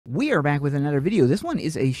We are back with another video. This one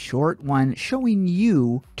is a short one showing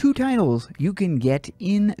you 2 titles you can get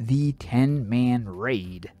in the 10-man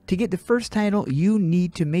raid. To get the first title, you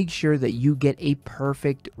need to make sure that you get a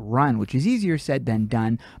perfect run, which is easier said than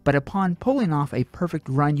done, but upon pulling off a perfect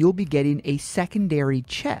run, you'll be getting a secondary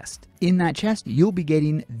chest. In that chest, you'll be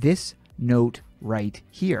getting this note right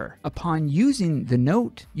here. Upon using the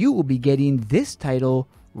note, you will be getting this title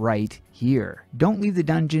right here. Don't leave the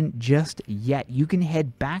dungeon just yet. You can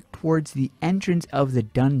head back towards the entrance of the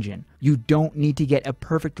dungeon. You don't need to get a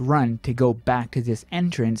perfect run to go back to this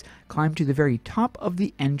entrance. Climb to the very top of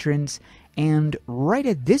the entrance, and right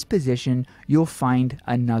at this position, you'll find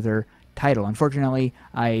another title. Unfortunately,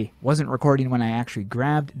 I wasn't recording when I actually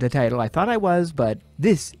grabbed the title. I thought I was, but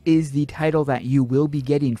this is the title that you will be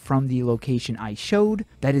getting from the location I showed.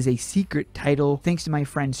 That is a secret title, thanks to my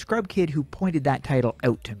friend Scrub Kid, who pointed that title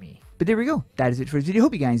out to me. But there we go. That is it for this video.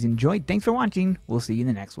 Hope you guys enjoyed. Thanks for watching. We'll see you in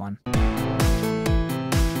the next one.